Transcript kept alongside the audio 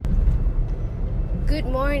Good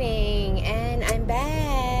morning, and I'm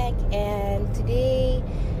back. And today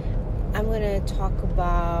I'm gonna talk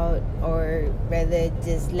about, or rather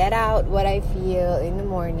just let out what I feel in the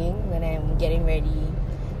morning when I'm getting ready.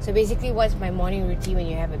 So basically, what's my morning routine when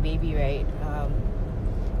you have a baby, right?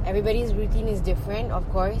 Everybody's routine is different, of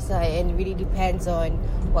course, and it really depends on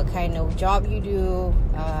what kind of job you do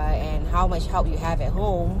and how much help you have at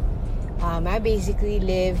home. I basically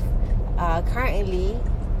live currently.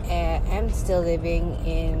 I'm still living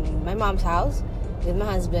in my mom's house with my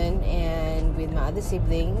husband and with my other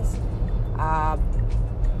siblings.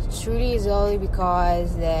 Truly is only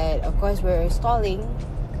because that, of course, we're stalling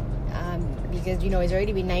because it's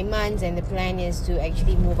already been 9 months and the plan is to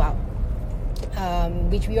actually move out,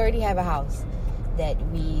 which we already have a house that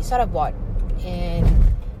we sort of bought. And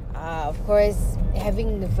of course,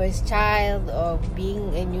 having the first child or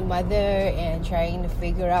being a new mother and trying to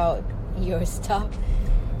figure out your stuff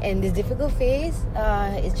and this difficult phase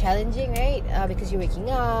is challenging, right? Because you're waking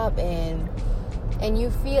up and you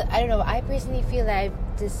feel, I don't know, I personally feel that I'm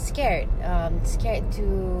just scared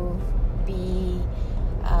to be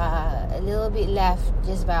a little bit left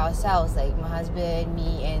just by ourselves, like my husband,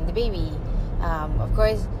 me, and the baby. Of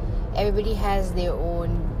course, everybody has their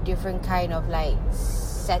own different kind of like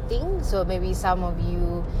setting. So maybe some of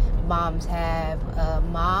you moms have a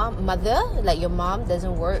mother, like your mom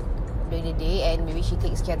doesn't work during the day and maybe she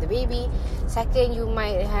takes care of the baby. Second, you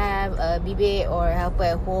might have a bibe or a helper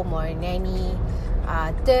at home or a nanny.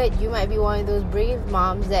 Third, you might be one of those brave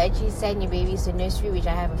moms that actually send your babies to nursery, which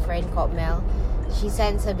I have a friend called Mel. She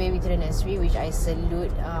sends her baby to the nursery, which I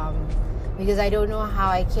salute, because I don't know how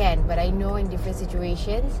I can, but I know in different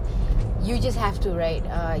situations you just have to, right?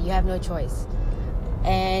 You have no choice.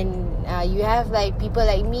 And you have like people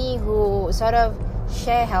like me who sort of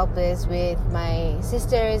share helpers with my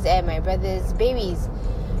sisters and my brother's babies,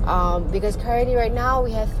 because currently right now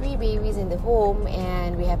we have 3 babies in the home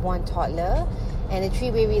and we have 1 toddler, and the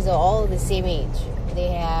 3 babies are all the same age.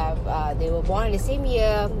 They were born in the same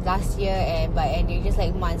year last year, and they're just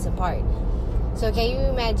like months apart. So can you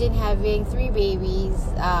imagine having 3 babies,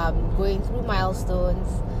 going through milestones,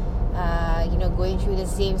 going through the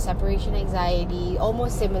same separation anxiety,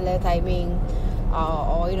 almost similar timing,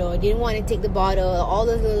 or didn't want to take the bottle, all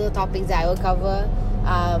those little topics that I will cover.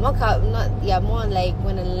 More like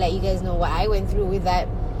want to let you guys know what I went through with that.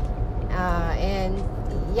 And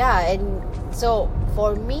so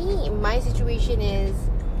for me, my situation is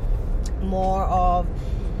more of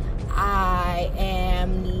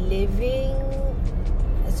I'm living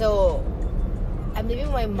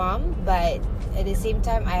with my mom, but at the same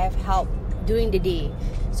time I have help during the day.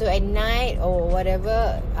 So at night or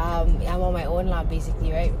whatever, I'm on my own lah,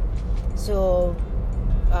 basically, right? So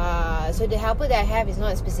the helper that I have is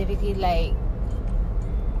not specifically like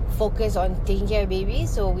focused on taking care of babies.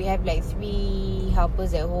 So we have like 3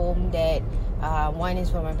 helpers at home that one is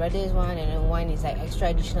for my brother's one, and then one is like extra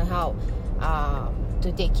additional help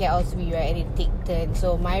to take care of all 3, right? And it take turns.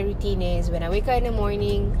 So my routine is when I wake up in the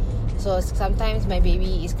morning. So sometimes my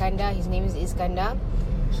baby Iskandar, his name is Iskandar.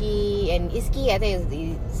 And Iski, I think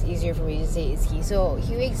it's easier for me to say Iski. So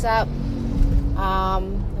he wakes up.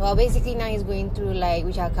 Basically now he's going through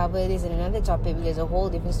which I'll cover this in another topic because it's a whole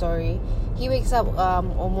different story. He wakes up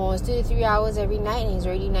almost 2 to 3 hours every night, and he's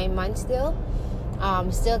already 9 months still.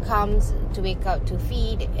 Still comes to wake up to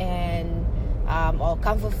feed and or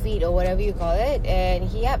comfort feed or whatever you call it, and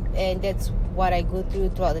that's what I go through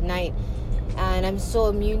throughout the night. And I'm so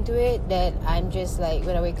immune to it that I'm just like,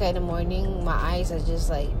 when I wake up in the morning, my eyes are just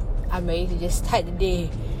like, I'm ready to just start the day,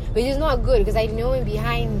 which is not good because I know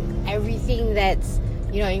behind everything that's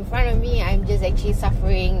in front of me, I'm just actually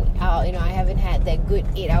suffering. I haven't had that good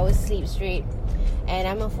 8 hours sleep straight, and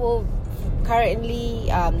I'm a full, currently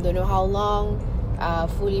don't know how long,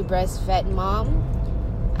 fully breastfed mom,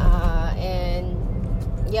 and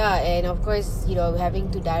of course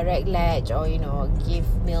having to direct latch or give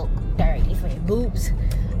milk directly for your boobs.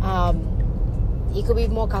 It could be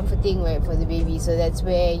more comforting, right, for the baby. So that's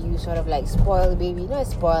where you sort of like spoil the baby. Not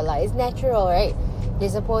spoil, like it's natural, right? They're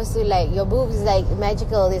supposed to your boobs is like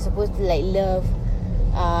magical. They're supposed to like love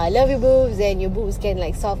your boobs, and your boobs can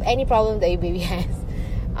solve any problem that your baby has.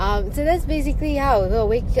 So that's basically how. I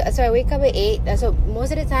wake up at 8. So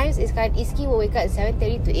most of the times Iski will wake up at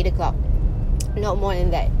 7:30 to 8 o'clock, not more than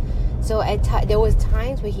that. So there was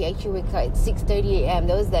times where he actually wake up at 6:30 a.m.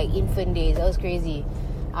 That was like infant days. That was crazy.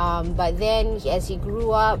 But then as he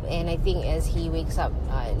grew up, and I think as he wakes up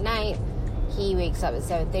at night, he wakes up at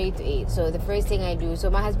 7:30 to 8. So the first thing I do, so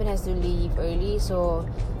my husband has to leave early, so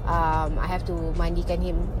I have to mandikan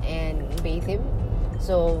him and bathe him.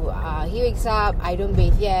 So he wakes up. I don't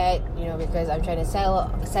bathe yet, because I'm trying to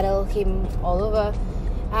settle him all over.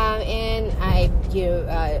 And I give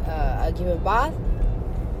him a bath.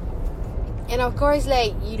 And of course,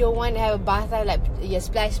 like, you don't want to have a bath time, like, you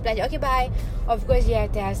splash, okay, bye. Of course, you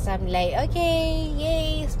have to have some, like, okay,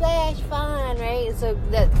 yay, splash, fun, right? So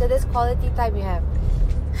that's quality time you have.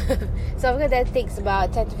 So of course, that takes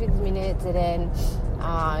about 10 to 15 minutes, and then,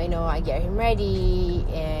 I get him ready,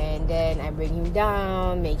 and then I bring him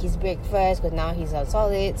down, make his breakfast, because now he's on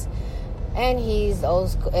solids. And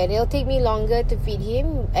it'll take me longer to feed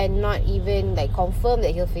him and not even like confirm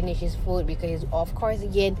that he'll finish his food, because of course,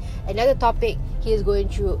 again, another topic, he is going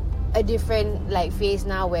through a different like phase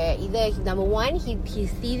now, where either number one,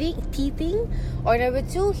 he's teething, or number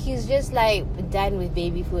two, he's just like done with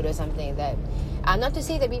baby food or something like that. Not to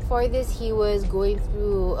say that before this he was going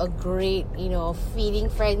through a great feeding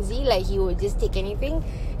frenzy, like he would just take anything.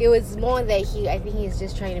 It was more that I think he's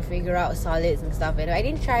just trying to figure out solids and stuff. And I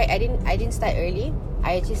didn't start early.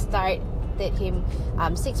 I actually started him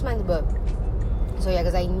 6 months birth. So yeah,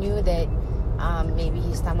 because I knew that maybe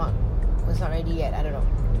his stomach was not ready yet. I don't know.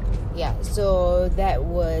 Yeah, so that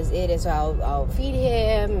was it. And so I'll feed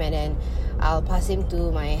him, and then I'll pass him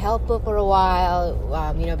to my helper for a while,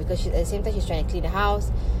 because at the same time she's trying to clean the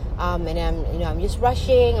house, and I'm just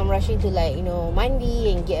rushing. I'm rushing to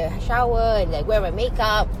mandi and get a shower and like wear my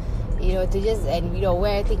makeup, to just wear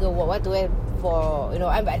what to wear for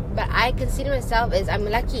But I consider myself as I'm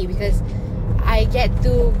lucky, because I get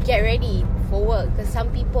to get ready for work. Because some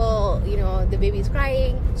people, the baby is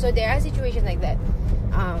crying, so there are situations like that.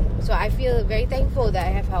 So I feel very thankful that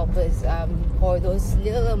I have helpers for those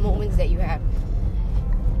little moments that you have.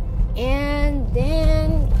 And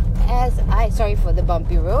then sorry for the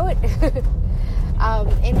bumpy road.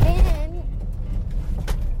 And then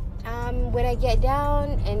when I get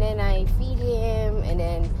down, and then I feed him, and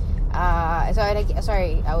then I'm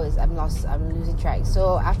losing track.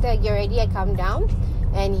 So after I get ready, I come down,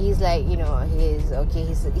 and he's like,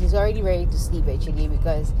 he's already ready to sleep actually,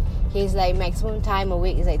 because his like maximum time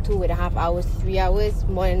awake is like 2.5 hours, 3 hours.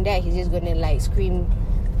 More than that, he's just gonna like scream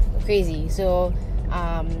crazy. So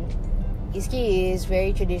Iski is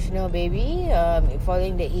very traditional baby,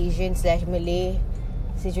 following the Asian/Malay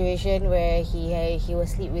situation, where he will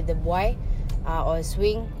sleep with the boy or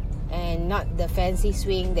swing, and not the fancy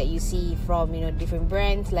swing that you see from different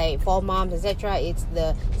brands like Four Moms, etc. It's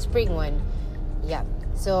the spring one. Yeah.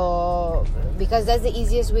 So because that's the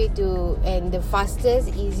easiest way and the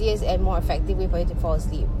fastest, easiest, and more effective way for him to fall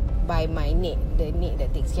asleep, by my maid, the maid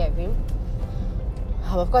that takes care of him.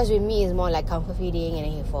 Of course, with me, it's more like comfort feeding, and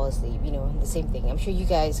then he'll fall asleep. The same thing. I'm sure you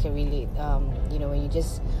guys can relate. When you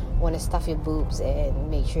just want to stuff your boobs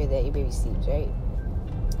and make sure that your baby sleeps, right?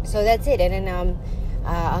 So that's it. And then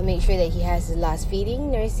I'll make sure that he has his last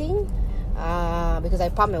feeding, nursing. Because I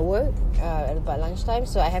pump at work at about lunchtime,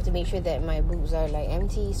 so I have to make sure that my boobs are like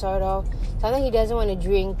empty, sort of. Sometimes he doesn't want to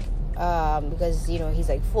drink because he's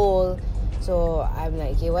like full, so I'm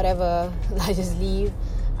like, okay, whatever, I just leave.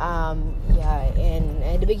 And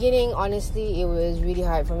at the beginning, honestly, it was really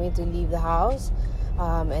hard for me to leave the house,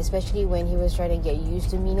 especially when he was trying to get used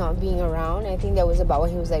to me not being around. I think that was about when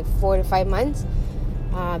he was like 4 to 5 months.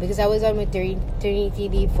 Because I was on maternity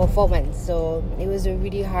leave for 4 months, so it was a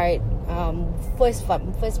really hard first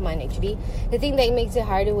month actually. The thing that makes it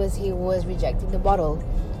harder was he was rejecting the bottle,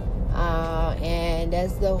 and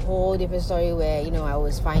that's the whole different story, where I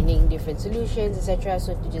was finding different solutions, etc.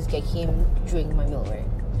 So to just get him drink my milk, right?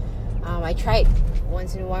 I tried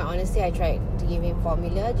once in a while. Honestly, I tried to give him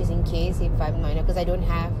formula just in case if I'm not, because I don't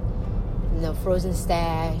have frozen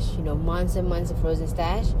stash, months and months of frozen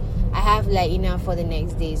stash. I have like enough for the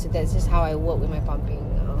next day, so that's just how I work with my pumping.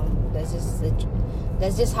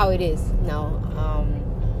 That's just how it is now.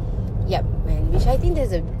 Yep, and which I think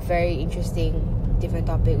there's a very interesting different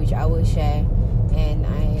topic which I will share, and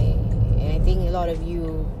I think a lot of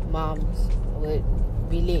you moms would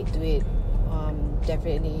relate to it,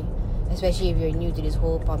 definitely, especially if you're new to this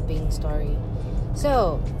whole pumping story.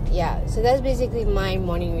 So yeah, so that's basically my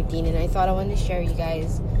morning routine, and I thought I wanted to share with you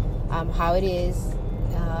guys how it is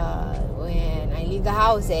when I leave the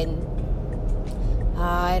house, and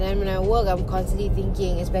then when I work, I'm constantly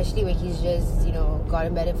thinking, especially when he's just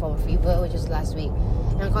gotten better from a fever, which was last week,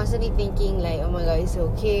 and I'm constantly thinking like, oh my god, is he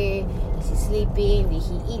okay? Is he sleeping? Did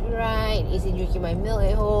he eat right? Is he drinking my milk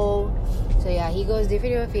at home? So yeah, he goes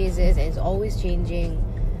different phases, and it's always changing,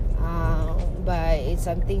 but it's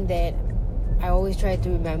something that I always try to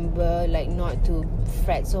remember, like, not to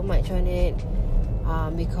fret so much on it,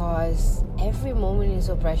 because every moment is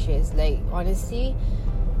so precious. Like, honestly,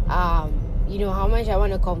 how much I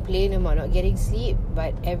want to complain about not getting sleep,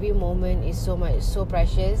 but every moment is so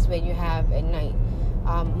precious when you have at night.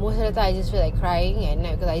 Most of the time I just feel like crying at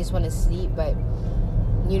night because I just want to sleep. But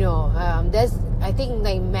there's, I think,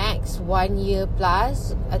 like max 1 year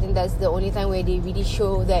plus. I think that's the only time where they really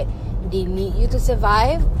show that they need you to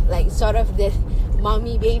survive, like sort of the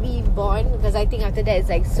mommy baby bond, because I think after that it's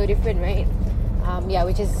like so different, right?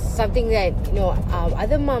 Which is something that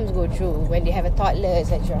other moms go through when they have a toddler,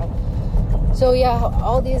 etc. So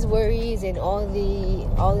all these worries and all these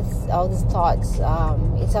thoughts,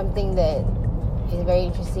 it's something that is very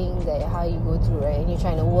interesting, that how you go through, right? And you're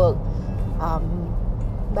trying to work,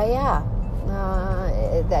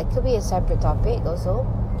 that could be a separate topic also.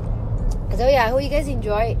 So I hope you guys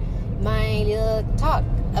enjoyed my little talk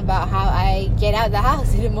about how I get out the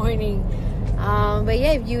house in the morning.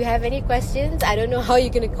 If you have any questions, I don't know how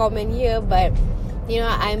you're gonna comment here, but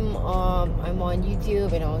I'm on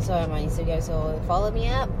YouTube and also I'm on Instagram, so follow me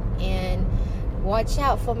up and watch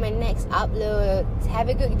out for my next upload. Have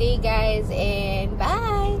a good day, guys, and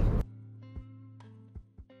bye.